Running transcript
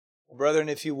Brethren,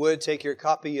 if you would, take your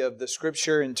copy of the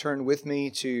Scripture and turn with me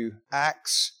to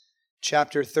Acts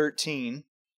chapter 13.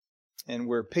 And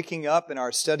we're picking up in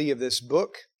our study of this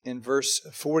book in verse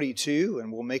 42, and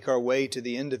we'll make our way to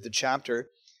the end of the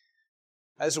chapter.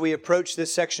 As we approach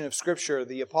this section of Scripture,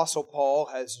 the Apostle Paul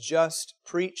has just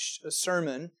preached a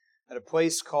sermon at a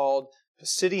place called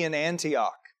Pisidian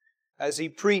Antioch. As he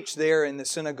preached there in the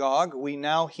synagogue, we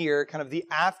now hear kind of the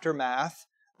aftermath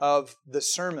of the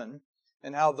sermon,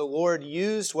 and how the Lord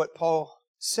used what Paul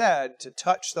said to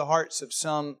touch the hearts of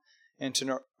some and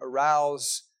to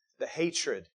arouse the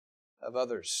hatred of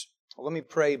others. Well, let me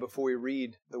pray before we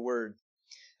read the Word.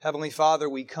 Heavenly Father,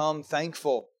 we come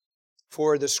thankful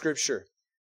for the Scripture,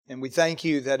 and we thank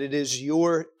You that it is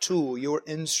Your tool, Your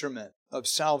instrument of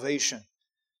salvation.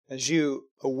 As You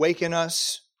awaken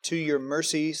us to Your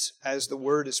mercies as the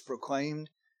Word is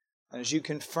proclaimed, and as You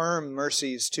confirm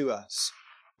mercies to us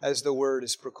as the Word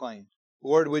is proclaimed.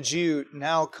 Lord, would You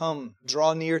now come,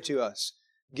 draw near to us,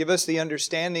 give us the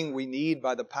understanding we need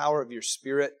by the power of Your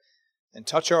Spirit, and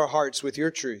touch our hearts with Your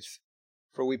truth.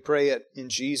 For we pray it in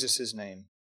Jesus' name.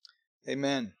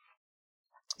 Amen.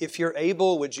 If you're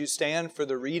able, would you stand for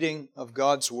the reading of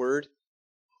God's Word?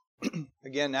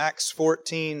 Again, Acts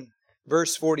 14,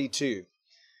 verse 42.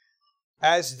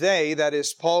 As they, that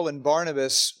is Paul and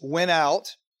Barnabas, went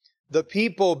out, the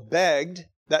people begged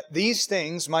that these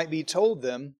things might be told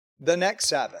them the next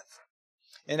Sabbath.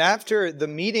 And after the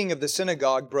meeting of the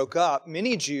synagogue broke up,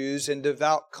 many Jews and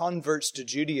devout converts to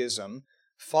Judaism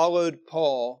followed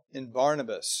Paul and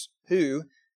Barnabas, who,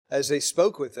 as they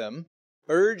spoke with them,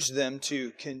 urged them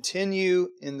to continue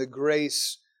in the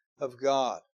grace of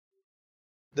God.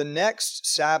 The next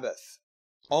Sabbath,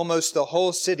 almost the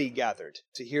whole city gathered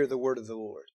to hear the word of the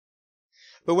Lord.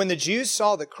 But when the Jews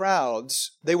saw the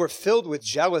crowds, they were filled with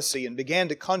jealousy and began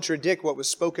to contradict what was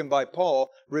spoken by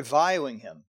Paul, reviling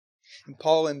him. And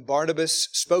Paul and Barnabas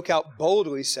spoke out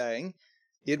boldly, saying,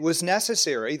 "It was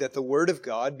necessary that the word of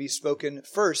God be spoken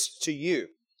first to you.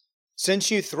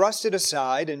 Since you thrust it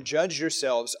aside and judge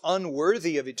yourselves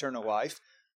unworthy of eternal life,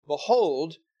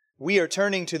 behold, we are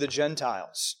turning to the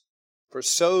Gentiles. For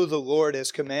so the Lord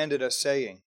has commanded us,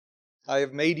 saying, I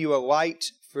have made you a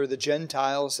light for the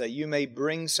Gentiles, that you may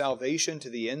bring salvation to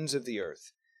the ends of the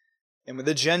earth." And when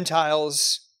the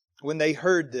Gentiles, when they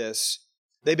heard this,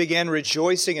 they began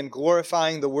rejoicing and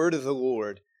glorifying the word of the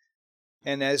Lord.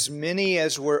 And as many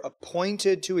as were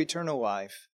appointed to eternal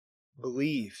life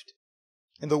believed.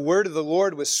 And the word of the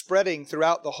Lord was spreading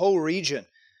throughout the whole region.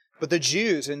 But the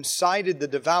Jews incited the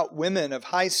devout women of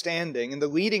high standing and the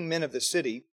leading men of the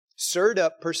city, stirred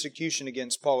up persecution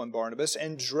against Paul and Barnabas,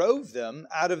 and drove them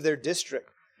out of their district.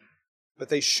 But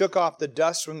they shook off the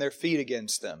dust from their feet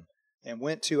against them and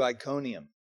went to Iconium.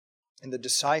 And the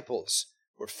disciples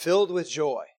were filled with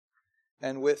joy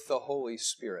and with the Holy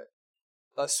Spirit.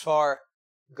 Thus far,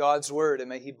 God's Word, and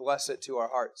may He bless it to our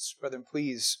hearts. Brethren,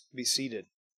 please be seated.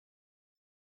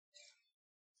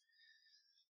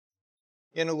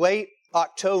 In late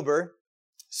October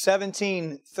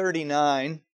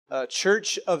 1739, a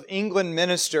Church of England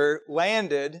minister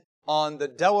landed on the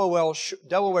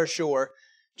Delaware shore,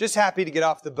 just happy to get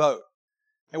off the boat.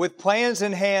 And with plans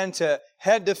in hand to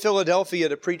head to Philadelphia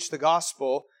to preach the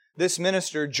gospel, this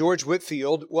minister, George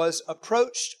Whitefield, was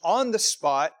approached on the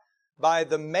spot by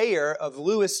the mayor of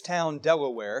Lewistown,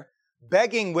 Delaware,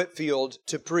 begging Whitefield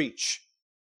to preach.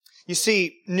 You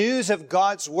see, news of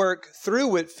God's work through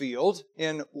Whitefield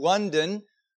in London,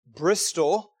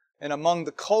 Bristol, and among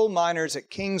the coal miners at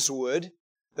Kingswood,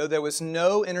 though there was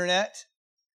no internet,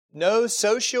 no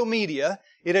social media,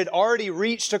 it had already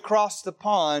reached across the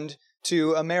pond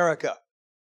to America.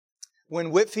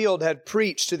 When Whitefield had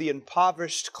preached to the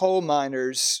impoverished coal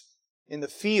miners in the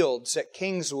fields at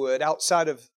Kingswood outside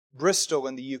of Bristol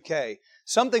in the UK,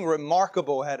 something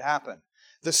remarkable had happened.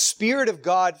 The Spirit of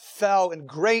God fell in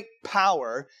great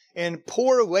power, and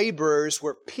poor laborers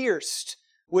were pierced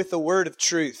with the word of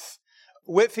truth.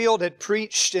 Whitefield had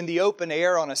preached in the open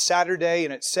air on a Saturday,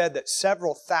 and it said that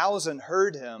several thousand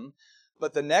heard him.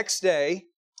 But the next day,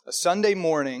 a Sunday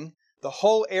morning, the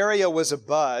whole area was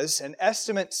abuzz, and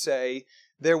estimates say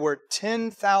there were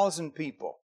 10,000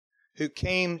 people who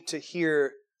came to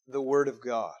hear the Word of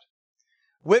God.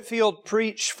 Whitefield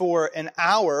preached for an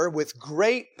hour with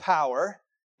great power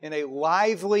in a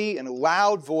lively and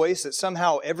loud voice that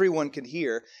somehow everyone could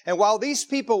hear. And while these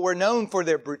people were known for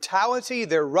their brutality,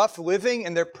 their rough living,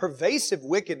 and their pervasive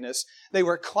wickedness, they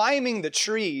were climbing the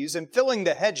trees and filling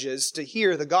the hedges to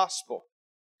hear the gospel.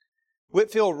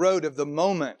 Whitefield wrote of the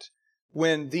moment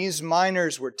when these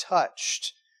miners were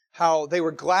touched, how they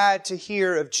were glad to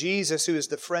hear of Jesus, who is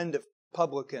the friend of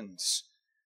publicans.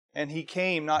 and He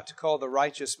came not to call the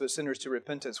righteous but sinners to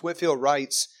repentance. Whitefield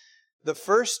writes, the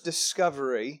first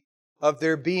discovery of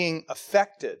their being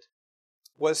affected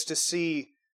was to see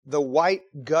the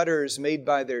white gutters made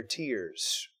by their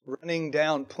tears running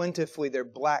down plentifully their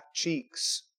black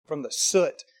cheeks from the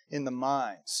soot in the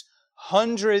mines.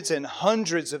 Hundreds and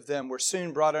hundreds of them were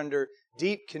soon brought under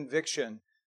deep conviction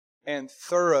and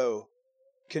thorough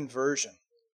conversion.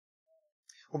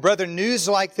 Well, brethren, news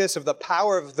like this of the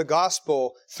power of the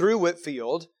gospel through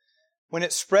Whitefield, when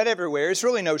it spread everywhere, it's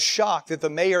really no shock that the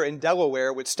mayor in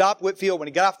Delaware would stop Whitefield when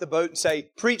he got off the boat and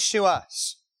say, "Preach to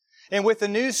us." And with the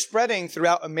news spreading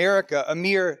throughout America, a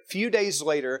mere few days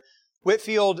later,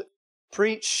 Whitefield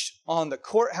preached on the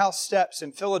courthouse steps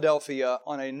in Philadelphia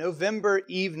on a November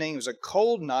evening. It was a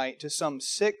cold night to some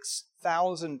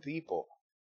 6,000 people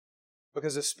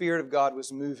because the Spirit of God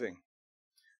was moving.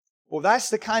 Well, that's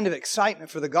the kind of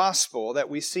excitement for the gospel that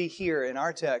we see here in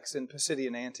our text in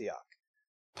Pisidian Antioch.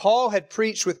 Paul had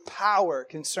preached with power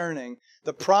concerning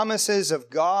the promises of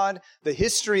God, the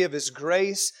history of His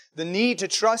grace, the need to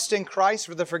trust in Christ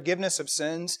for the forgiveness of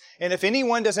sins. And if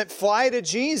anyone doesn't fly to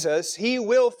Jesus, he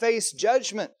will face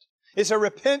judgment. It's a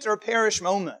repent or perish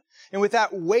moment. And with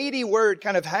that weighty word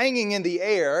kind of hanging in the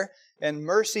air, and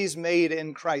mercies made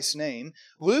in Christ's name,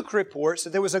 Luke reports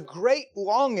that there was a great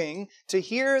longing to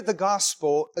hear the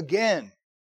gospel again.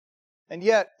 And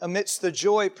yet, amidst the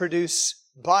joy produced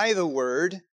by the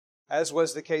word, as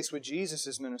was the case with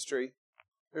Jesus' ministry,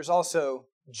 there's also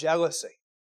jealousy.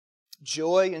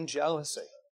 Joy and jealousy.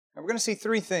 And we're going to see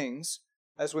three things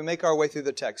as we make our way through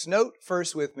the text. Note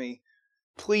first with me,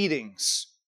 pleadings.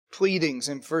 Pleadings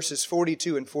in verses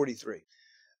 42 and 43.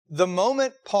 The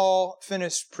moment Paul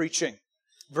finished preaching,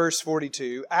 verse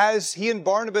 42, as he and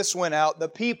Barnabas went out, the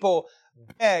people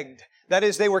begged, that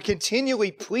is, they were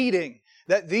continually pleading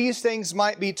that these things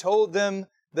might be told them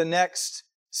the next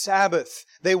Sabbath.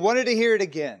 They wanted to hear it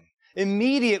again.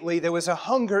 Immediately there was a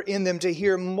hunger in them to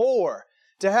hear more,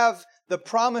 to have the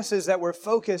promises that were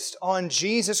focused on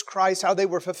Jesus Christ, how they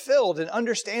were fulfilled, and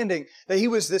understanding that He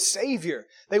was the Savior.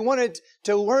 They wanted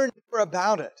to learn more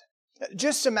about it.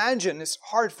 Just imagine, it's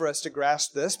hard for us to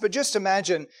grasp this, but just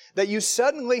imagine that you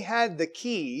suddenly had the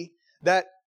key that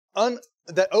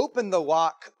opened the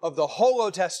lock of the whole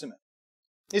Old Testament.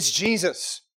 It's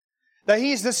Jesus. That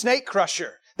He's the snake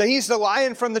crusher. That He's the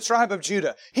lion from the tribe of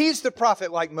Judah. He's the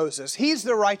prophet like Moses. He's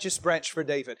the righteous branch for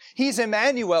David. He's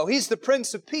Emmanuel. He's the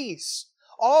Prince of Peace.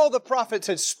 All the prophets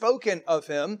had spoken of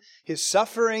Him, His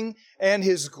suffering and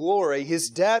His glory,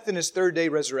 His death and His third-day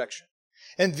resurrection.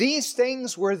 And these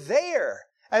things were there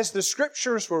as the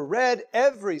Scriptures were read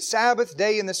every Sabbath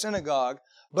day in the synagogue,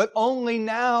 but only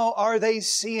now are they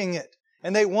seeing it.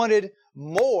 And they wanted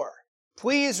more.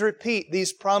 Please repeat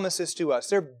these promises to us.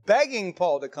 They're begging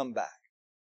Paul to come back.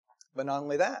 But not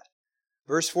only that.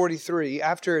 Verse 43,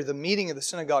 after the meeting of the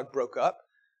synagogue broke up,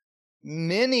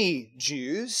 many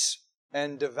Jews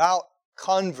and devout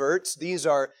converts, these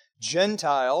are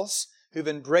Gentiles who've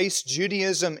embraced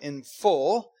Judaism in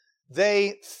full,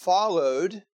 they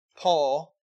followed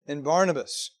Paul and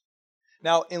Barnabas.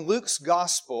 Now, in Luke's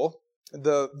gospel,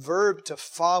 the verb to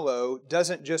follow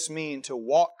doesn't just mean to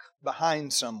walk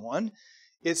behind someone.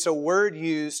 It's a word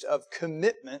used of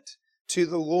commitment to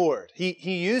the Lord. He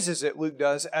uses it, Luke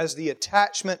does, as the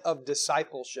attachment of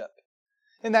discipleship.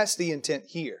 And that's the intent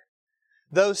here.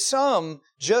 Though some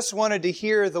just wanted to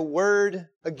hear the word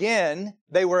again,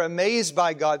 they were amazed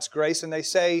by God's grace and they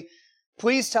say,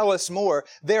 "Please tell us more."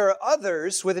 There are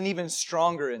others with an even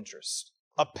stronger interest,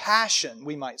 a passion,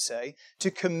 we might say, to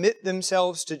commit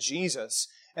themselves to Jesus.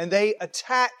 And they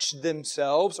attached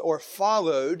themselves or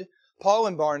followed Paul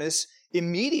and Barnabas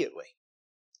immediately.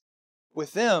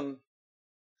 With them,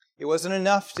 it wasn't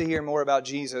enough to hear more about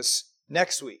Jesus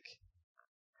next week.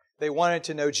 They wanted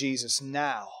to know Jesus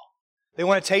now. They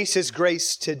want to taste His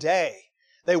grace today.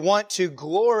 They want to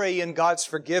glory in God's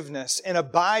forgiveness and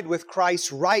abide with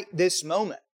Christ right this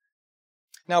moment.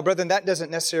 Now, brethren, that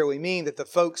doesn't necessarily mean that the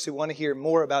folks who want to hear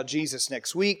more about Jesus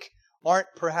next week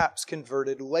aren't perhaps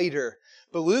converted later.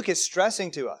 But Luke is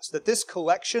stressing to us that this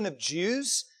collection of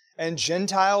Jews and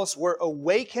Gentiles were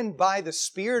awakened by the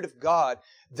Spirit of God.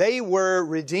 They were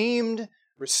redeemed,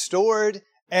 restored,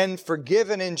 and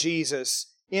forgiven in Jesus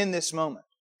in this moment.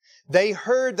 They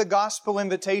heard the gospel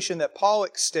invitation that Paul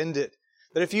extended,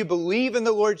 that if you believe in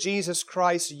the Lord Jesus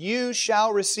Christ, you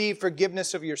shall receive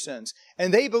forgiveness of your sins.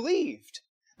 And they believed.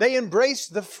 They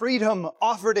embraced the freedom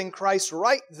offered in Christ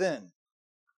right then.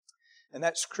 And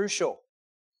that's crucial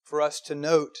for us to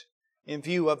note in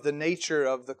view of the nature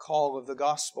of the call of the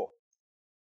gospel.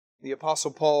 The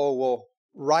Apostle Paul will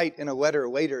write in a letter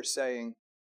later saying,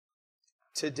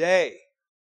 "Today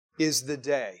is the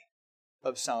day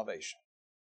of salvation.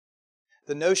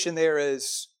 The notion there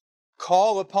is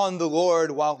call upon the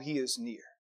Lord while He is near.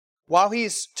 While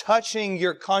He's touching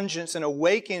your conscience and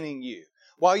awakening you.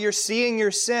 While you're seeing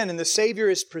your sin and the Savior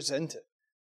is presented.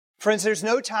 Friends, there's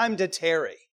no time to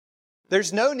tarry.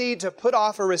 There's no need to put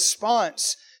off a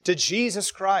response to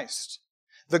Jesus Christ.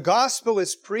 The gospel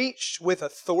is preached with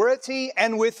authority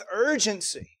and with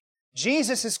urgency.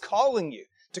 Jesus is calling you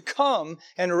to come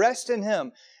and rest in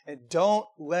Him. And don't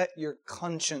let your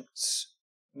conscience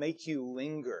make you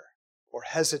linger or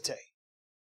hesitate.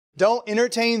 Don't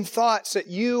entertain thoughts that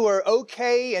you are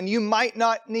okay and you might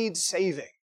not need saving.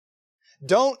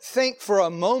 Don't think for a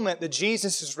moment that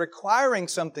Jesus is requiring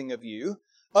something of you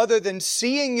other than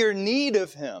seeing your need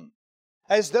of Him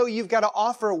as though you've got to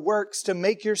offer works to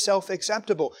make yourself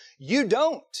acceptable. You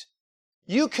don't.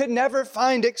 You could never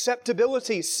find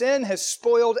acceptability. Sin has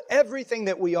spoiled everything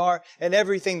that we are and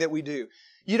everything that we do.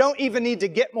 You don't even need to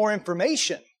get more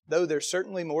information, though there's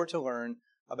certainly more to learn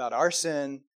about our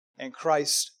sin and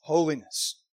Christ's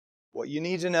holiness. What you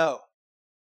need to know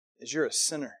is you're a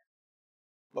sinner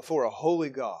before a holy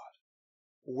God,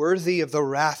 worthy of the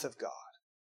wrath of God.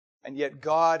 And yet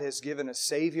God has given a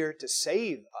Savior to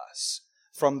save us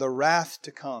from the wrath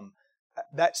to come.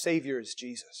 That Savior is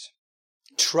Jesus.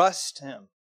 Trust Him.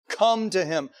 Come to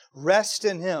Him. Rest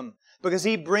in Him. Because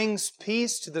He brings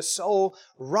peace to the soul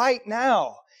right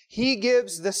now. He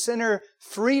gives the sinner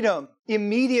freedom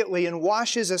immediately and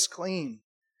washes us clean.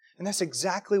 And that's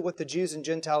exactly what the Jews and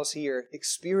Gentiles here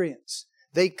experience.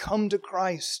 They come to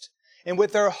Christ. And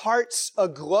with their hearts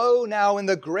aglow now in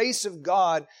the grace of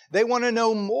God, they want to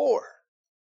know more.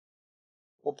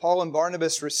 Well, Paul and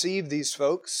Barnabas received these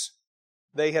folks.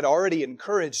 They had already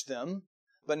encouraged them,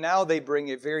 but now they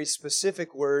bring a very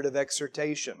specific word of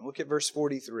exhortation. Look at verse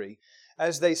 43.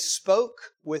 As they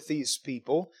spoke with these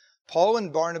people, Paul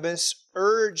and Barnabas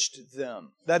urged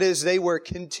them. That is, they were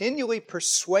continually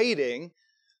persuading,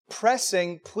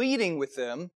 pressing, pleading with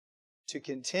them to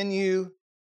continue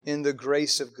in the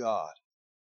grace of God.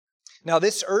 Now,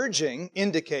 this urging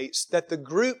indicates that the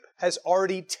group has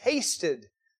already tasted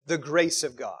the grace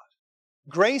of God.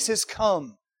 Grace has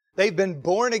come. They've been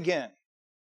born again.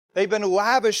 They've been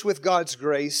lavished with God's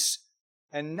grace.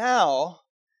 And now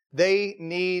they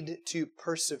need to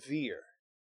persevere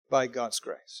by God's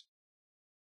grace.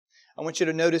 I want you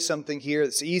to notice something here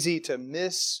that's easy to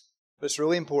miss, but it's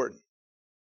really important.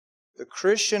 The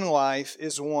Christian life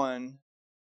is one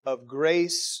of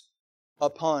grace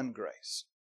upon grace.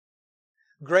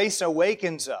 Grace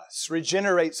awakens us,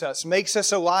 regenerates us, makes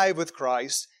us alive with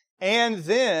Christ, and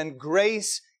then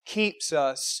grace keeps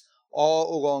us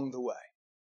all along the way.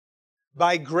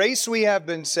 By grace we have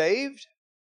been saved,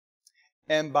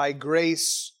 and by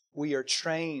grace we are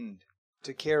trained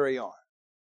to carry on.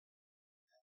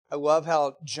 I love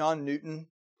how John Newton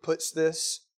puts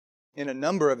this in a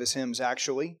number of his hymns,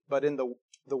 actually, but in the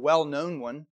well-known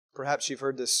one, perhaps you've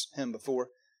heard this hymn before.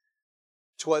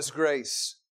 'Twas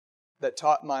grace that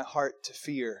taught my heart to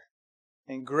fear,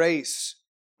 and grace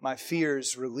my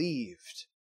fears relieved.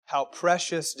 How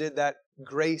precious did that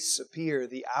grace appear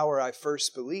the hour I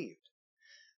first believed.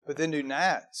 But then Newton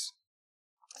adds,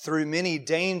 through many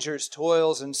dangers,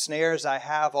 toils, and snares I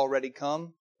have already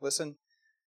come. Listen,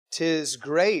 'tis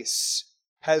grace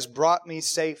has brought me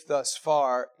safe thus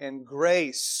far, and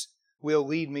grace will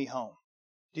lead me home.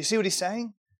 Do you see what he's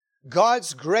saying?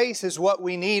 God's grace is what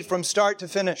we need from start to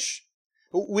finish.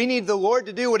 We need the Lord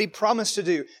to do what He promised to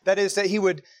do. That is, that He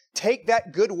would take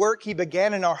that good work He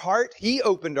began in our heart. He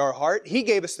opened our heart. He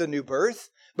gave us the new birth.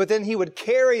 But then He would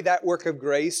carry that work of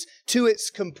grace to its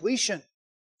completion.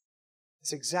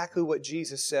 It's exactly what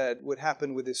Jesus said would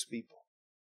happen with His people.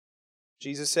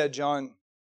 Jesus said, John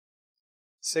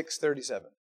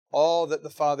 6:37, all that the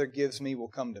Father gives me will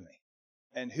come to me.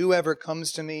 And whoever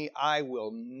comes to me, I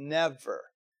will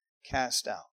never cast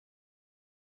out.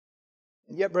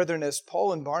 And yet, brethren, as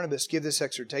Paul and Barnabas give this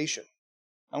exhortation,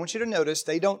 I want you to notice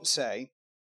they don't say,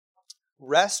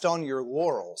 rest on your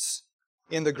laurels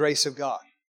in the grace of God.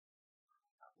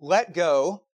 Let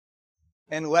go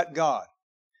and let God.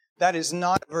 That is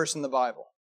not a verse in the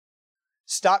Bible.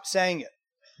 Stop saying it.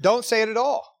 Don't say it at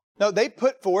all. No, they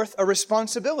put forth a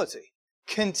responsibility.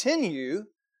 Continue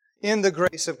in the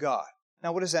grace of God.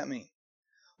 Now, what does that mean?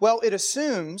 Well, it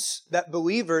assumes that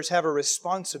believers have a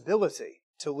responsibility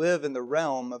to live in the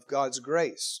realm of God's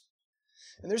grace.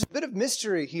 And there's a bit of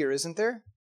mystery here, isn't there?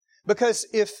 Because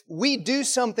if we do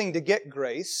something to get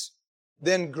grace,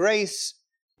 then grace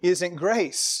isn't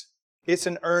grace. It's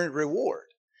an earned reward.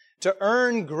 To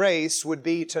earn grace would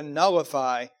be to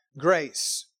nullify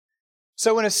grace.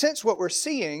 So in a sense, what we're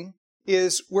seeing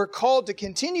is we're called to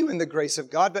continue in the grace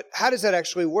of God, but how does that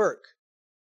actually work?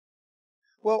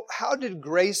 Well, how did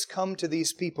grace come to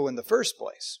these people in the first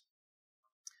place?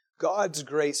 God's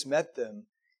grace met them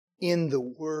in the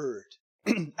Word.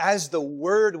 As the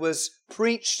Word was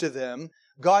preached to them,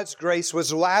 God's grace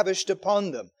was lavished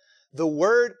upon them. The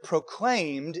Word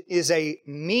proclaimed is a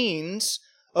means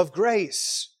of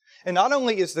grace. And not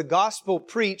only is the gospel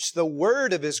preached the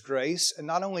word of His grace, and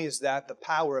not only is that the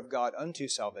power of God unto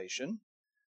salvation,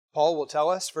 Paul will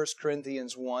tell us, 1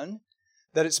 Corinthians 1,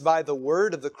 that it's by the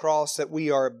word of the cross that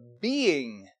we are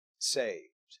being saved.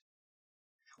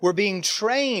 We're being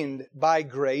trained by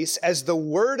grace as the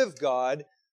Word of God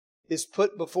is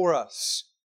put before us.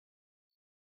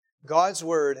 God's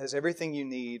Word has everything you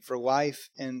need for life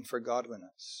and for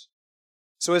godliness.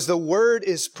 So as the Word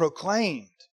is proclaimed,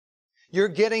 you're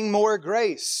getting more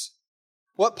grace.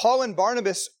 What Paul and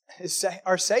Barnabas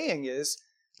are saying is,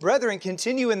 brethren,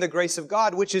 continue in the grace of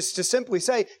God, which is to simply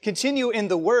say, continue in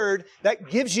the Word that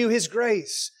gives you His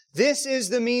grace. This is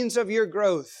the means of your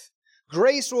growth.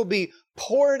 Grace will be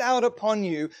poured out upon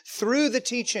you through the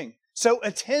teaching. So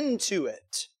attend to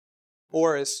it.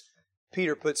 Or as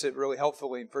Peter puts it really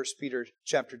helpfully in 1 Peter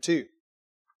chapter 2,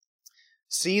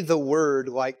 see the Word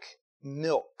like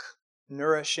milk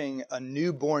nourishing a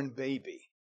newborn baby.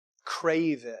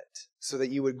 Crave it so that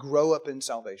you would grow up in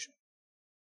salvation.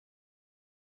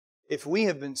 If we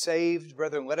have been saved,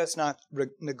 brethren, let us not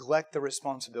neglect the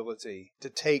responsibility to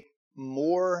take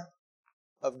more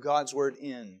of God's Word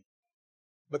in,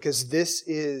 because this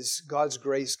is God's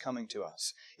grace coming to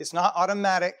us. It's not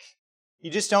automatic.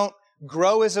 You just don't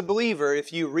grow as a believer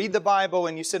if you read the Bible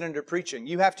and you sit under preaching.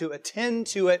 You have to attend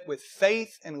to it with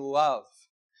faith and love.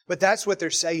 But that's what they're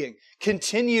saying.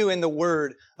 Continue in the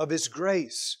word of His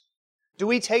grace. Do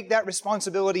we take that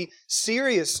responsibility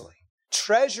seriously?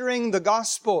 Treasuring the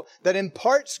gospel that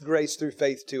imparts grace through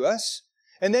faith to us?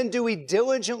 And then do we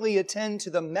diligently attend to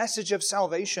the message of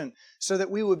salvation so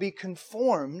that we would be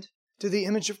conformed to the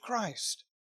image of Christ?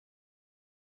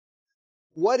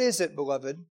 What is it,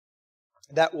 beloved,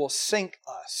 that will sink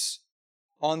us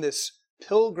on this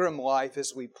pilgrim life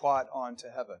as we plot on to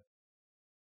heaven?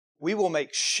 We will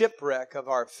make shipwreck of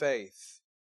our faith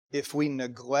if we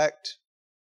neglect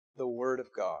the Word of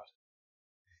God.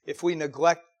 If we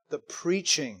neglect the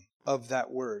preaching of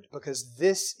that Word, because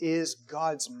this is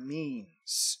God's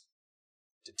means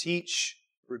to teach,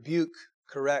 rebuke,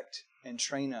 correct, and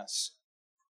train us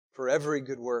for every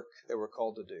good work that we're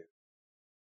called to do.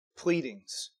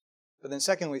 Pleadings. But then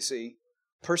secondly, see,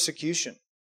 persecution.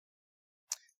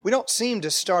 We don't seem to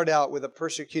start out with a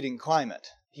persecuting climate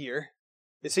here.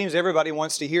 It seems everybody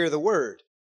wants to hear the Word.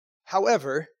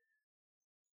 However,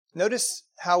 notice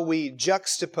how we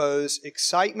juxtapose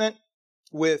excitement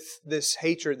with this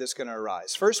hatred that's going to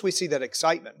arise. First, we see that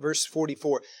excitement. Verse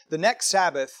 44. The next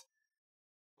Sabbath,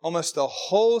 almost the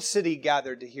whole city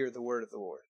gathered to hear the word of the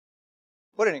Lord.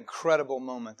 What an incredible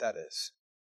moment that is.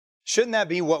 Shouldn't that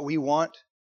be what we want?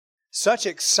 Such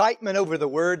excitement over the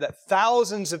word that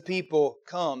thousands of people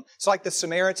come. It's like the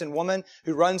Samaritan woman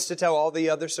who runs to tell all the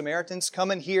other Samaritans, come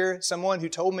and hear someone who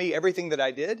told me everything that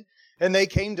I did. And they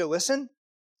came to listen.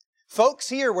 Folks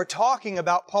here were talking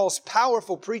about Paul's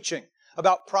powerful preaching,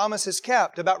 about promises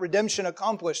kept, about redemption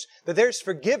accomplished, that there's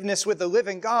forgiveness with the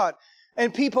living God.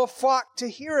 And people flocked to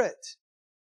hear it.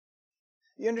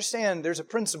 You understand, there's a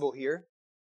principle here.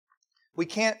 We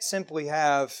can't simply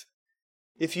have,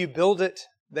 if you build it,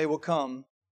 they will come,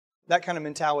 that kind of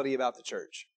mentality about the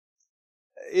church.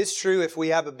 It's true, if we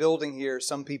have a building here,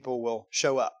 some people will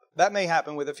show up. That may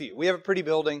happen with a few. We have a pretty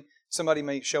building, somebody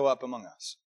may show up among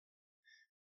us.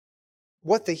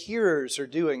 What the hearers are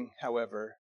doing,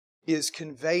 however, is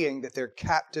conveying that they're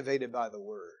captivated by the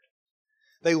Word.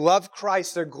 They love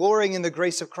Christ. They're glorying in the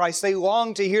grace of Christ. They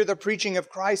long to hear the preaching of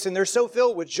Christ, and they're so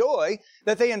filled with joy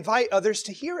that they invite others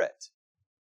to hear it.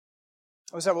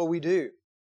 Oh, is that what we do?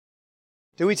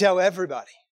 Do we tell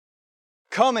everybody,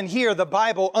 come and hear the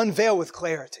Bible unveiled with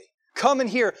clarity? Come and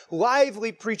hear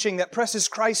lively preaching that presses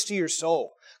Christ to your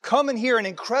soul. Come and hear an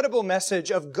incredible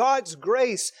message of God's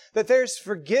grace, that there's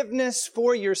forgiveness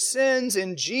for your sins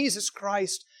in Jesus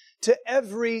Christ to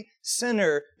every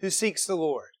sinner who seeks the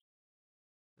Lord.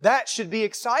 That should be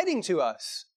exciting to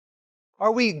us.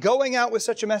 Are we going out with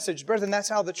such a message? Brethren, that's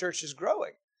how the church is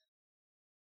growing.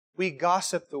 We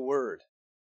gossip the word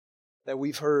that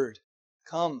we've heard.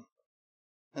 Come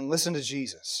and listen to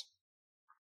Jesus.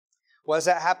 Well, as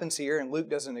that happens here, and Luke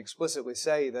doesn't explicitly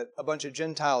say that a bunch of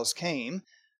Gentiles came,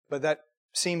 but that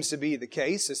seems to be the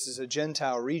case. This is a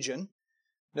Gentile region.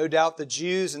 No doubt the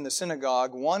Jews in the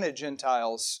synagogue wanted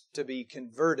Gentiles to be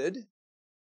converted,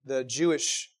 the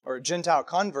Jewish or Gentile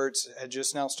converts had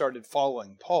just now started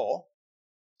following Paul.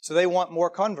 So they want more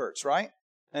converts, right?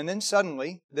 And then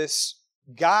suddenly this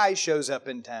guy shows up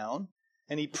in town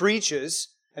and he preaches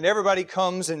and everybody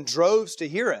comes in droves to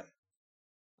hear him.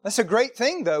 That's a great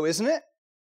thing though, isn't it?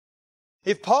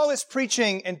 If Paul is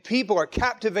preaching and people are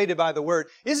captivated by the word,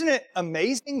 isn't it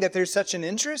amazing that there's such an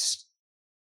interest?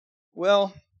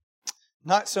 Well,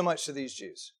 not so much to these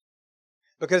Jews.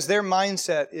 Because their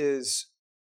mindset is,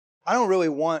 I don't really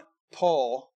want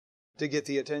Paul to get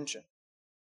the attention.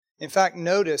 In fact,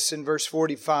 notice in verse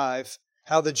 45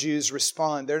 how the Jews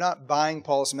respond. They're not buying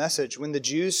Paul's message. When the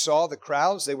Jews saw the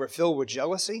crowds, they were filled with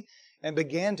jealousy and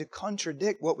began to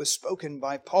contradict what was spoken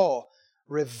by Paul,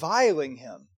 reviling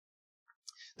him.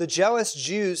 The jealous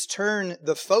Jews turn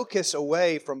the focus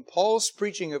away from Paul's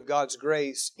preaching of God's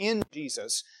grace in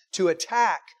Jesus to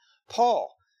attack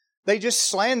Paul. They just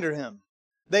slander him.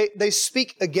 They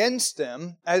speak against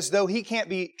him as though he can't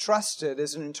be trusted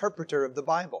as an interpreter of the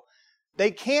Bible. They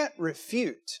can't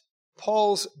refute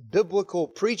Paul's biblical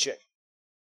preaching.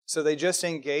 So they just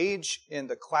engage in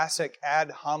the classic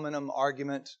ad hominem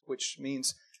argument, which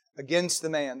means against the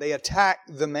man. They attack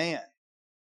the man.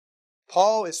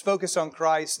 Paul is focused on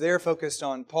Christ. They're focused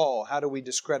on Paul. How do we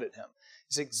discredit him?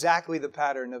 It's exactly the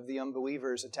pattern of the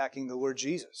unbelievers attacking the Lord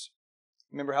Jesus.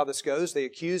 Remember how this goes? They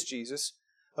accuse Jesus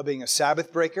of being a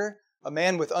Sabbath breaker, a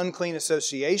man with unclean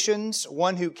associations,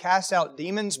 one who casts out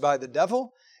demons by the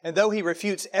devil. And though he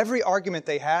refutes every argument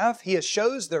they have, he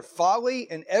shows their folly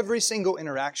in every single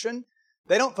interaction.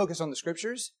 They don't focus on the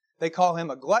Scriptures. They call him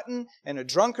a glutton and a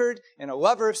drunkard and a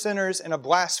lover of sinners and a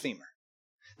blasphemer.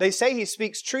 They say he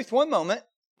speaks truth one moment,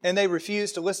 and they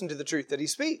refuse to listen to the truth that he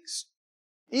speaks.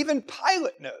 Even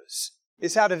Pilate knows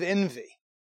it's out of envy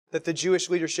that the Jewish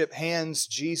leadership hands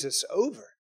Jesus over.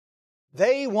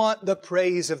 They want the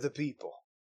praise of the people.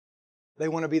 They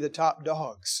want to be the top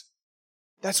dogs.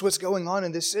 That's what's going on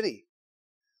in this city.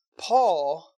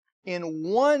 Paul, in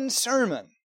one sermon,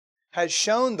 has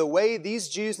shown the way these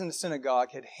Jews in the synagogue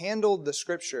had handled the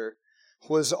Scripture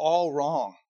was all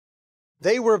wrong.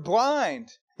 They were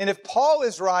blind. And if Paul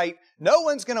is right, no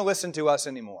one's going to listen to us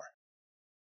anymore.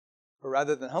 But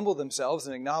rather than humble themselves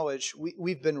and acknowledge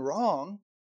we've been wrong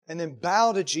and then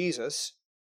bow to Jesus,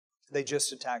 they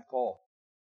just attack Paul.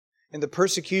 And the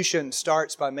persecution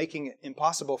starts by making it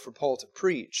impossible for Paul to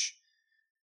preach.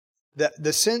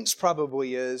 The sense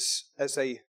probably is, as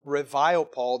they revile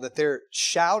Paul, that they're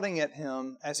shouting at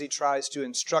him as he tries to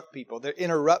instruct people. They're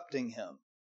interrupting him.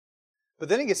 But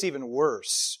then it gets even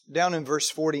worse. Down in verse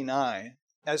 49,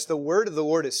 as the word of the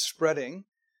Lord is spreading,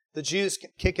 the Jews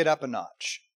kick it up a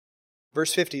notch.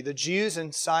 Verse 50, the Jews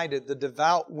incited the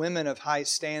devout women of high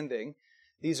standing.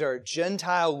 These are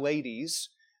Gentile ladies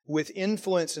with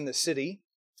influence in the city,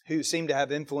 who seem to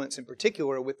have influence in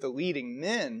particular with the leading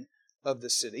men of the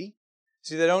city.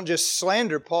 See, they don't just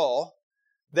slander Paul.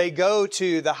 They go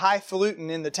to the highfalutin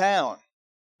in the town.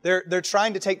 They're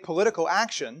trying to take political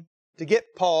action to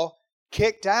get Paul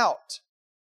kicked out.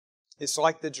 It's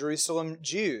like the Jerusalem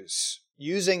Jews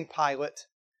using Pilate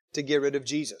to get rid of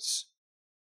Jesus.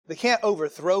 They can't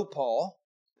overthrow Paul.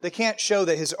 They can't show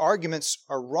that his arguments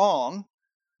are wrong,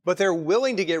 but they're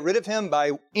willing to get rid of him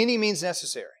by any means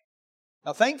necessary.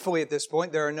 Now, thankfully, at this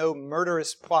point, there are no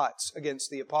murderous plots against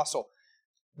the apostle.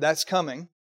 That's coming,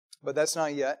 but that's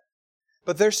not yet.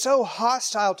 But they're so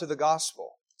hostile to the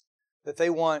gospel that they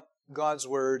want God's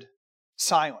word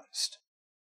silenced.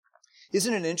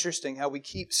 Isn't it interesting how we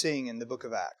keep seeing in the book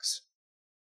of Acts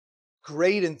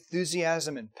great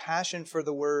enthusiasm and passion for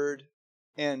the word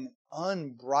and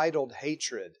unbridled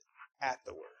hatred at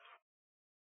the word?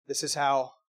 This is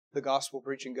how the gospel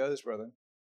preaching goes, brethren.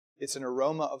 It's an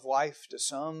aroma of life to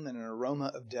some and an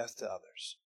aroma of death to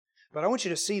others. But I want you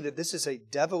to see that this is a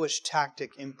devilish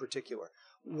tactic in particular.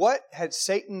 What had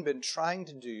Satan been trying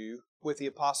to do with the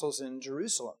apostles in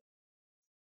Jerusalem?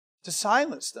 To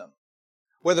silence them,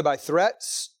 whether by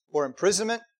threats or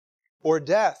imprisonment or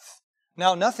death.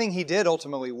 Now, nothing he did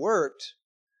ultimately worked.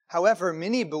 However,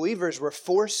 many believers were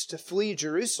forced to flee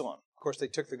Jerusalem. Of course, they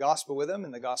took the gospel with them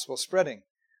and the gospel spreading.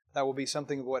 That will be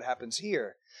something of what happens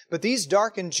here. But these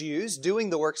darkened Jews doing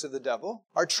the works of the devil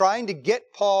are trying to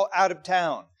get Paul out of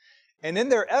town. And in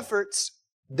their efforts,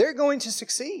 they're going to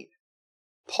succeed.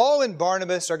 Paul and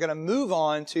Barnabas are going to move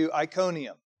on to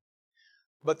Iconium.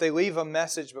 But they leave a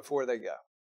message before they go.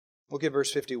 Look at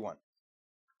verse 51.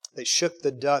 They shook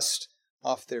the dust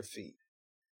off their feet.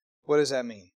 What does that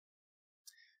mean?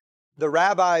 The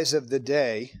rabbis of the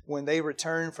day, when they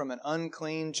returned from an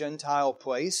unclean Gentile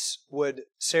place, would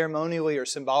ceremonially or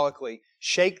symbolically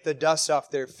shake the dust off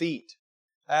their feet,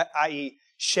 i.e.,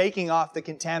 shaking off the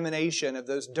contamination of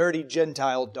those dirty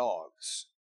Gentile dogs.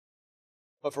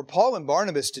 But for Paul and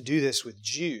Barnabas to do this with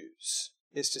Jews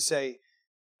is to say,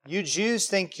 you Jews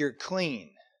think you're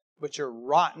clean, but you're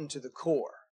rotten to the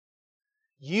core.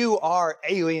 You are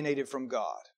alienated from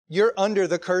God. You're under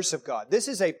the curse of God. This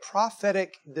is a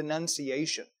prophetic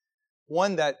denunciation,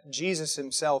 one that Jesus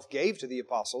Himself gave to the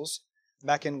apostles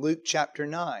back in Luke chapter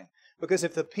 9. Because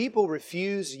if the people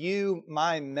refuse you,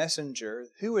 my messenger,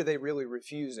 who are they really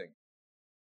refusing?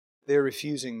 They're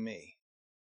refusing me.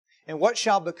 And what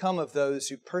shall become of those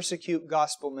who persecute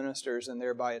gospel ministers and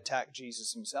thereby attack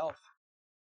Jesus Himself?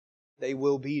 They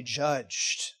will be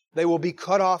judged. They will be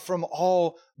cut off from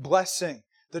all blessing.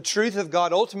 The truth of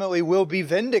God ultimately will be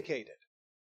vindicated.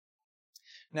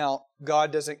 Now,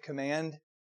 God doesn't command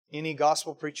any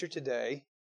gospel preacher today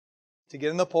to get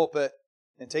in the pulpit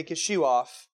and take his shoe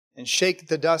off and shake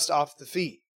the dust off the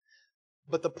feet.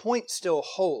 But the point still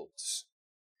holds.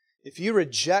 If you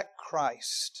reject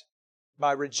Christ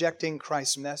by rejecting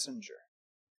Christ's messenger,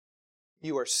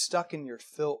 you are stuck in your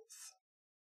filth,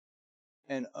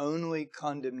 and only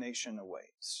condemnation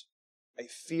awaits. A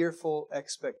fearful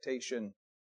expectation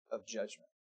of judgment.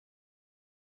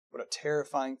 What a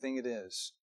terrifying thing it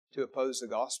is to oppose the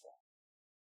gospel.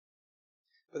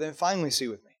 But then finally, see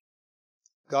with me,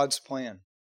 God's plan.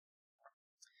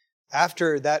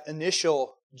 After that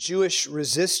initial Jewish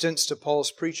resistance to Paul's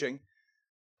preaching,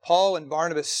 Paul and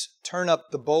Barnabas turn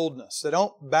up the boldness. They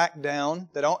don't back down.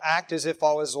 They don't act as if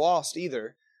all is lost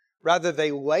either. Rather, they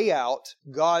lay out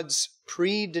God's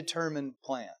predetermined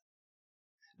plan.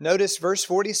 Notice verse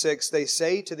 46, they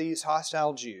say to these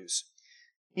hostile Jews,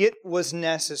 it was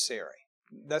necessary.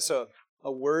 That's a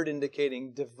word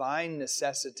indicating divine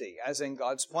necessity, as in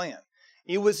God's plan.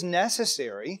 It was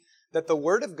necessary that the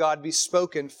Word of God be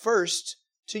spoken first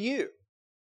to you.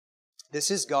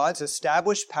 This is God's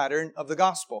established pattern of the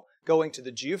gospel, going to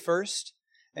the Jew first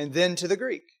and then to the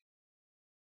Greek.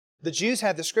 The Jews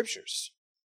have the Scriptures.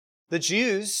 The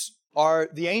Jews are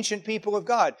the ancient people of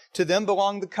God. To them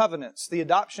belong the covenants, the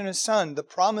adoption of Son, the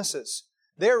promises.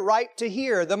 They're right to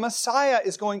hear the Messiah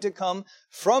is going to come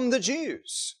from the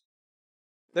Jews.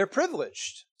 They're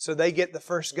privileged, so they get the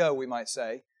first go, we might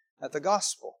say, at the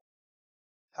gospel.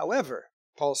 However,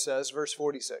 Paul says, verse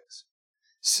 46,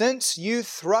 since you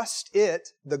thrust it,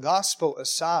 the gospel,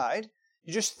 aside,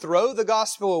 you just throw the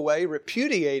gospel away,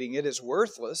 repudiating it as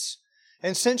worthless,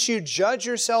 and since you judge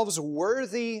yourselves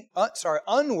unworthy,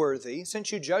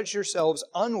 since you judge yourselves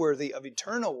unworthy of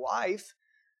eternal life,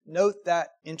 note that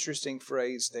interesting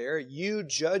phrase there, you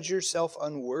judge yourself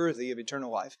unworthy of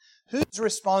eternal life. Who's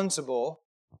responsible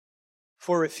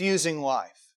for refusing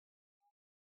life?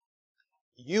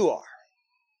 You are.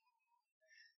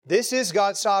 This is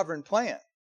God's sovereign plan.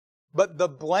 But the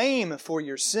blame for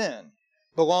your sin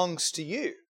belongs to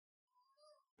you.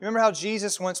 Remember how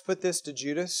Jesus once put this to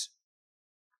Judas?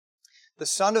 The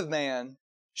Son of Man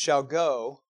shall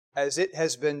go as it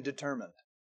has been determined.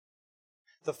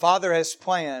 The Father has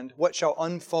planned what shall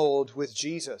unfold with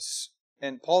Jesus.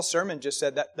 And Paul's sermon just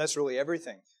said that's really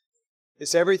everything.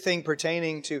 It's everything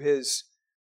pertaining to His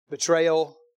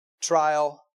betrayal,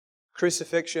 trial,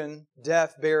 crucifixion,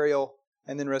 death, burial,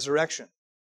 and then resurrection.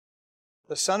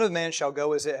 The Son of Man shall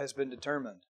go as it has been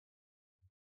determined.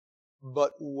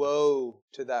 But woe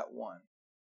to that one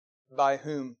by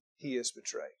whom He is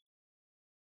betrayed.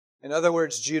 In other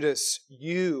words, Judas,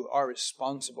 you are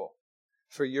responsible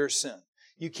for your sin.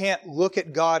 You can't look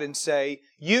at God and say,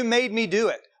 you made me do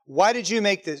it. Why did you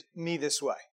make me this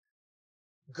way?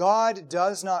 God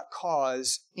does not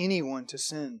cause anyone to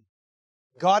sin.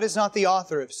 God is not the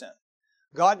author of sin.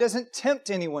 God doesn't tempt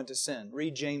anyone to sin.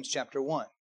 Read James chapter 1.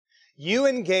 You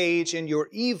engage in your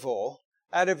evil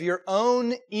out of your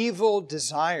own evil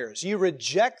desires. You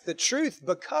reject the truth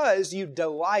because you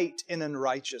delight in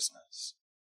unrighteousness.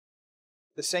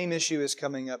 The same issue is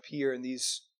coming up here in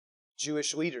these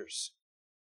Jewish leaders.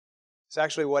 It's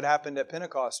actually what happened at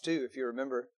Pentecost too, if you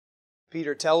remember.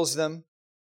 Peter tells them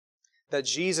that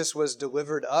Jesus was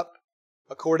delivered up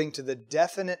according to the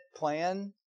definite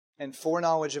plan and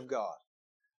foreknowledge of God.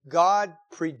 God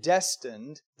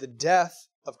predestined the death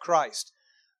of Christ,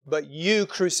 but you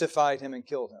crucified Him and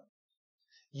killed Him.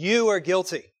 You are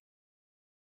guilty.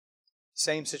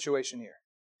 Same situation here.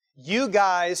 You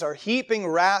guys are heaping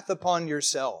wrath upon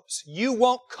yourselves. You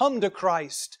won't come to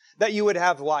Christ that you would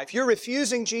have life. You're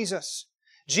refusing Jesus.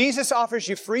 Jesus offers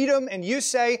you freedom and you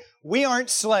say, we aren't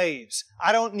slaves.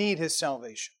 I don't need His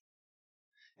salvation.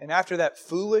 And after that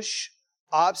foolish,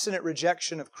 obstinate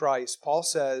rejection of Christ, Paul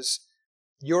says,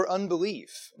 your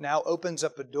unbelief now opens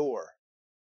up a door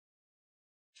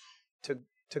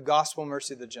to gospel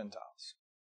mercy of the Gentiles.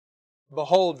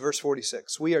 Behold, verse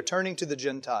 46, we are turning to the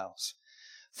Gentiles.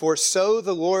 For so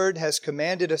the Lord has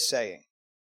commanded us, saying,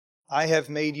 I have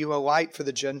made you a light for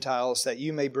the Gentiles, that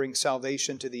you may bring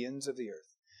salvation to the ends of the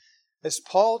earth. As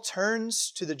Paul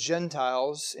turns to the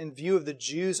Gentiles in view of the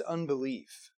Jews'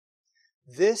 unbelief,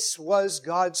 this was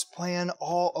God's plan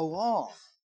all along.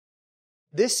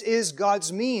 This is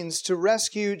God's means to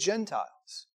rescue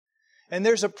Gentiles. And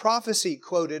there's a prophecy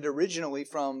quoted originally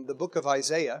from the book of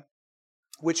Isaiah,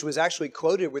 which was actually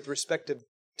quoted with respect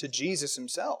to Jesus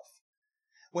himself.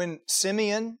 When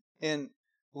Simeon in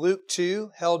Luke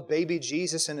 2 held baby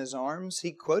Jesus in his arms,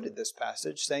 he quoted this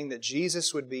passage saying that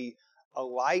Jesus would be a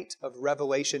light of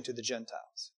revelation to the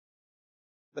Gentiles.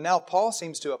 But now Paul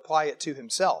seems to apply it to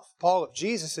himself. Paul, if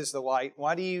Jesus is the light,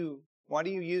 why do you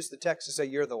use the text to say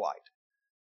you're the light?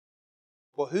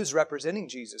 Well, who's representing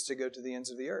Jesus to go to the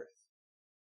ends of the earth?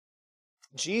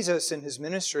 Jesus in his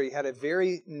ministry had a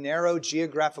very narrow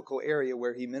geographical area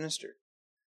where he ministered.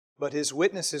 But his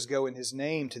witnesses go in his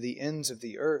name to the ends of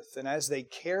the earth. And as they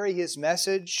carry his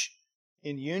message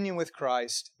in union with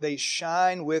Christ, they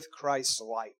shine with Christ's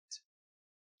light.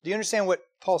 Do you understand what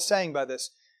Paul's saying by this?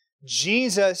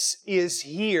 Jesus is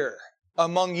here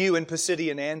among you in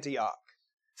Pisidian Antioch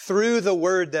through the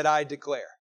word that I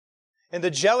declare. And the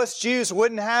jealous Jews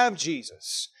wouldn't have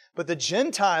Jesus. But the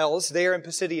Gentiles there in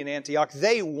Pisidian Antioch,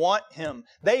 they want Him.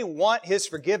 They want His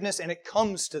forgiveness, and it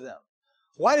comes to them.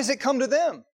 Why does it come to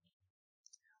them?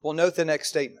 Well, note the next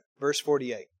statement, verse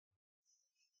 48.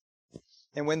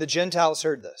 And when the Gentiles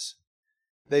heard this,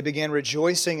 they began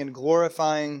rejoicing and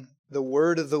glorifying the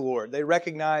word of the Lord. They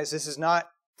recognize this is not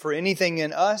for anything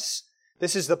in us.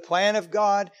 This is the plan of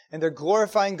God, and they're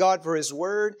glorifying God for His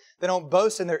word. They don't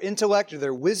boast in their intellect or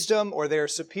their wisdom or their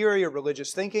superior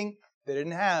religious thinking. They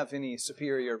didn't have any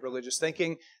superior religious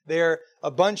thinking. They're a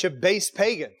bunch of base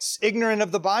pagans, ignorant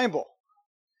of the Bible.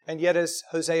 And yet, as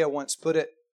Hosea once put it,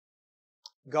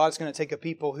 God's going to take a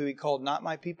people who He called not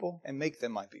my people and make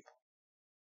them my people.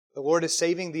 The Lord is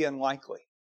saving the unlikely.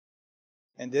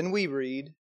 And then we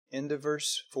read into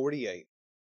verse 48.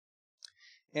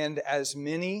 And as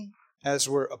many as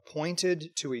were appointed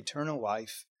to eternal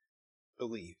life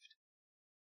believed.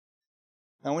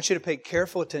 Now I want you to pay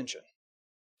careful attention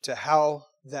to how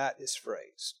that is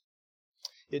phrased.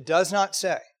 It does not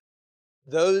say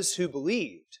those who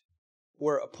believed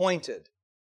were appointed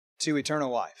to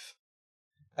eternal life,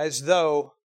 as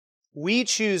though we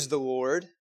choose the Lord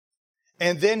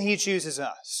and then He chooses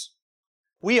us.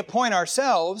 We appoint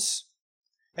ourselves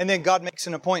and then God makes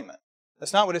an appointment.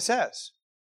 That's not what it says.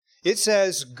 It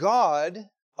says God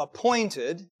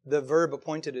appointed. The verb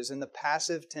appointed is in the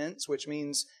passive tense, which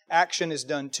means action is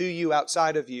done to you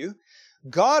outside of you.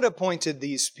 God appointed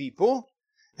these people,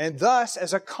 and thus,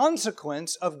 as a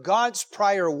consequence of God's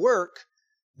prior work,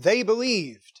 they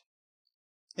believed.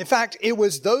 In fact, it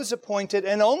was those appointed,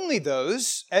 and only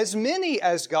those, as many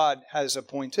as God has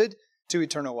appointed to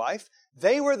eternal life,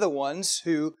 they were the ones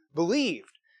who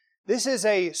believed. This is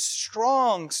a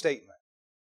strong statement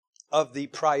of the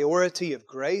priority of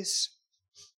grace,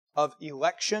 of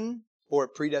election, or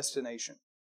predestination.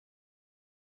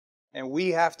 And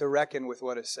we have to reckon with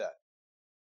what is said.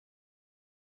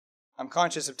 I'm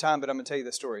conscious of time, but I'm going to tell you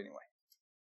the story anyway.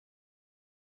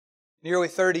 Nearly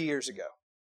 30 years ago,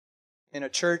 in a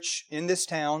church in this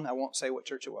town, I won't say what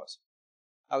church it was,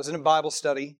 I was in a Bible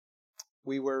study.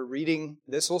 We were reading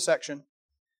this little section.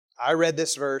 I read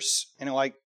this verse, and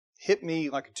it hit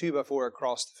me like a 2x4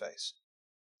 across the face.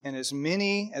 And as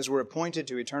many as were appointed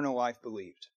to eternal life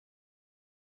believed.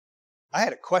 I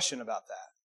had a question about that.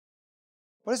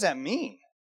 What does that mean?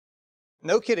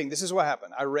 No kidding, this is what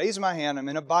happened. I raised my hand. I'm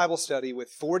in a Bible study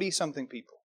with 40-something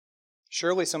people.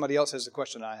 Surely somebody else has the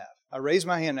question I have. I raised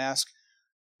my hand and asked,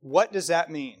 what does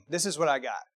that mean? This is what I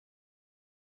got.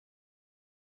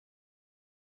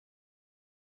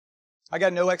 I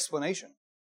got no explanation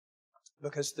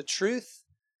because the truth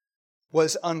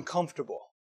was uncomfortable.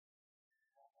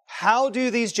 How do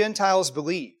these Gentiles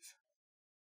believe?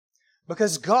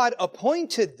 Because God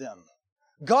appointed them.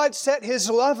 God set His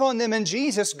love on them in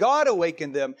Jesus. God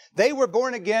awakened them. They were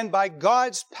born again by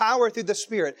God's power through the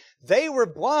Spirit. They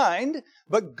were blind,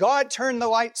 but God turned the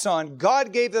lights on.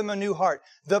 God gave them a new heart.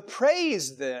 The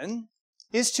praise then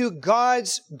is to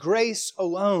God's grace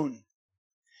alone.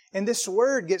 And this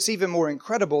word gets even more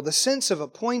incredible. The sense of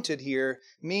appointed here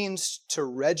means to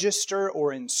register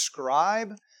or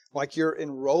inscribe, like you're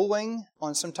enrolling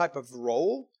on some type of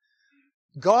roll.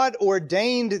 God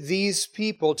ordained these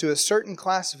people to a certain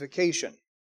classification.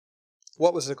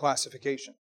 What was the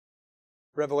classification?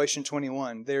 Revelation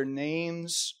 21. Their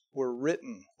names were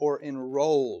written or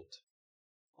enrolled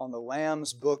on the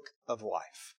Lamb's book of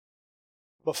life.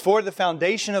 Before the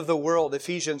foundation of the world,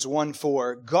 Ephesians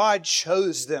 1:4, God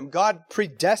chose them. God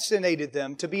predestinated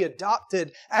them to be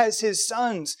adopted as His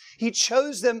sons. He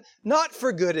chose them not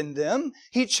for good in them.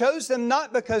 He chose them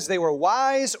not because they were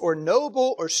wise or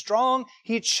noble or strong.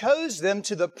 He chose them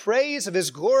to the praise of His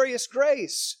glorious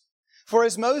grace. For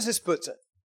as Moses puts it,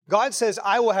 God says,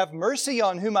 I will have mercy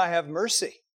on whom I have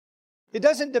mercy. It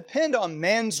doesn't depend on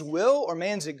man's will or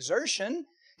man's exertion.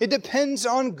 It depends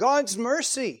on God's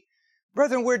mercy.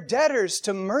 Brethren, we're debtors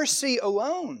to mercy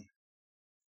alone.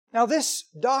 Now, this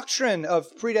doctrine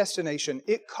of predestination,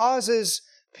 it causes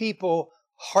people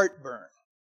heartburn.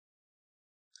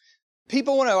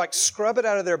 People want to scrub it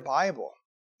out of their Bible.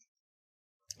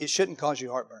 It shouldn't cause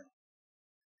you heartburn.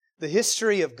 The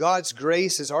history of God's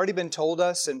grace has already been told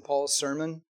us in Paul's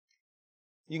sermon.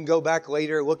 You can go back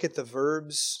later, look at the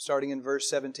verbs, starting in verse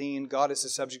 17. God is the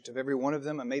subject of every one of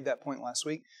them. I made that point last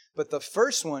week. But the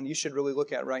first one you should really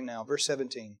look at right now, verse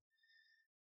 17.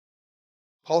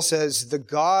 Paul says, the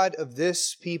God of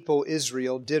this people,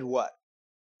 Israel, did what?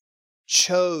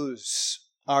 Chose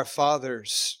our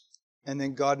fathers, and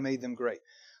then God made them great.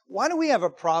 Why do we have a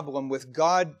problem with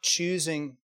God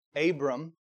choosing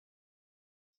Abram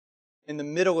in the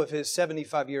middle of his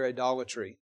 75-year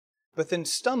idolatry, but then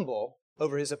stumble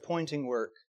over His appointing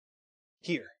work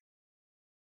here?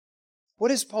 What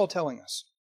is Paul telling us?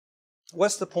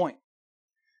 What's the point?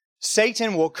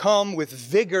 Satan will come with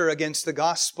vigor against the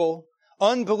gospel.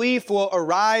 Unbelief will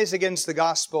arise against the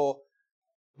gospel.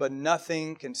 But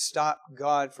nothing can stop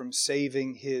God from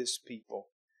saving His people.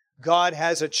 God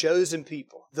has a chosen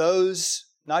people. Those,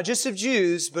 not just of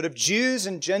Jews, but of Jews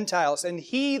and Gentiles. And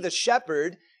He, the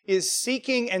shepherd, is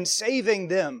seeking and saving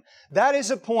them. That is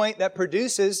a point that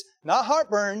produces not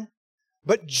heartburn,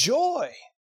 but joy.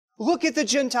 Look at the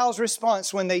Gentiles'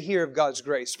 response when they hear of God's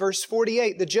grace. Verse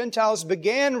 48, the Gentiles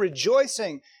began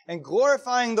rejoicing and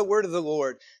glorifying the word of the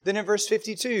Lord. Then in verse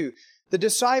 52, the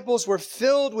disciples were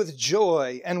filled with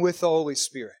joy and with the Holy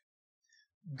Spirit.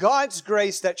 God's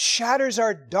grace that shatters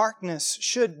our darkness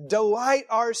should delight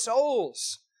our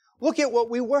souls. Look at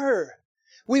what we were.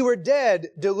 We were dead,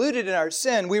 deluded in our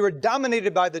sin. We were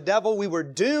dominated by the devil. We were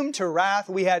doomed to wrath.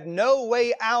 We had no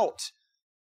way out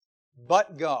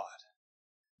but God.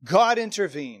 God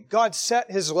intervened. God set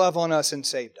His love on us and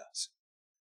saved us.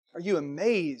 Are you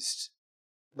amazed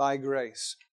by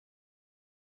grace?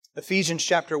 Ephesians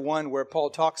chapter 1, where Paul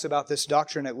talks about this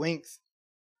doctrine at length,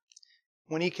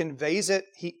 when he conveys it,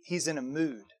 he's in a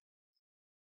mood.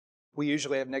 We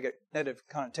usually have negative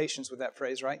connotations with that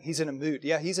phrase, right? He's in a mood.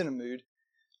 Yeah, he's in a mood.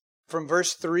 From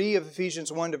verse 3 of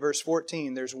Ephesians 1 to verse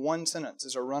 14, there's one sentence.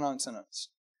 It's a run-on sentence.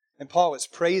 And Paul is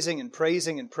praising and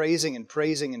praising and praising and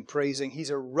praising and praising.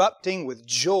 He's erupting with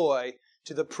joy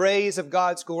to the praise of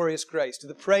God's glorious grace, to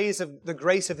the praise of the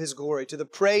grace of His glory, to the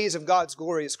praise of God's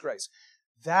glorious grace.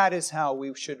 That is how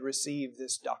we should receive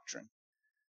this doctrine,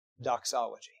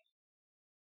 doxology.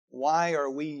 Why are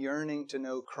we yearning to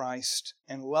know Christ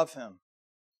and love Him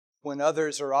when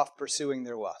others are off pursuing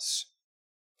their lusts?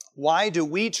 Why do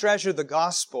we treasure the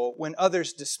gospel when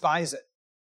others despise it?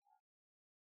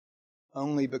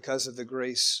 Only because of the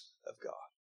grace of God.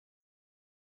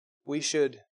 We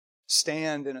should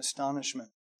stand in astonishment,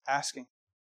 asking,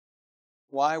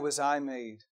 why was I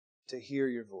made to hear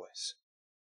Your voice?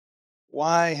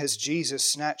 Why has Jesus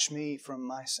snatched me from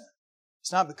my sin?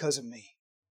 It's not because of me.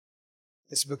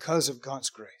 It's because of God's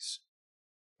grace.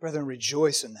 Brethren,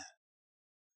 rejoice in that.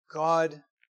 God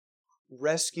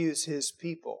rescues His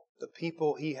people, the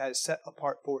people He has set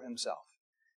apart for Himself,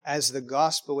 as the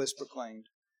gospel is proclaimed.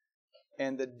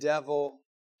 And the devil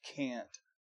can't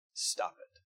stop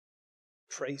it.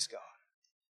 Praise God.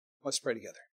 Let's pray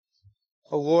together.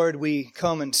 Oh Lord, we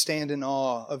come and stand in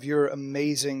awe of Your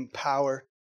amazing power,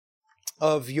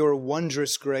 of Your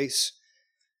wondrous grace.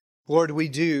 Lord, we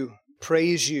do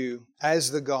praise You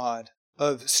as the God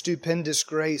of stupendous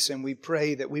grace, and we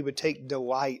pray that we would take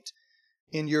delight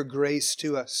in Your grace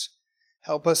to us.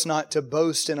 Help us not to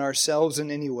boast in ourselves in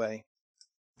any way,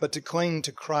 but to cling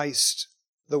to Christ,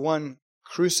 the one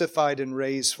crucified and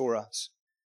raised for us.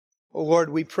 Oh Lord,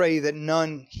 we pray that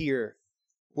none here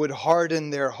would harden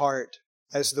their heart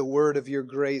as the word of Your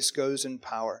grace goes in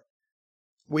power.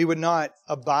 We would not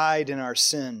abide in our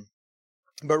sin,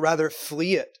 but rather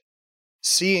flee it,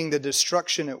 seeing the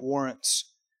destruction it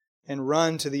warrants, and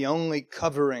run to the only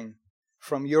covering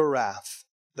from Your wrath,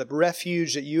 the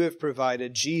refuge that You have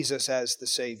provided, Jesus as the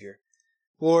Savior.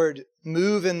 Lord,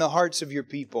 move in the hearts of Your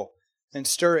people and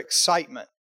stir excitement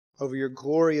over Your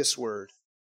glorious word.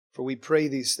 For we pray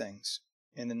these things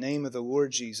in the name of the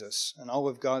Lord Jesus, and all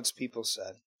of God's people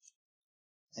said,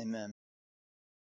 Amen.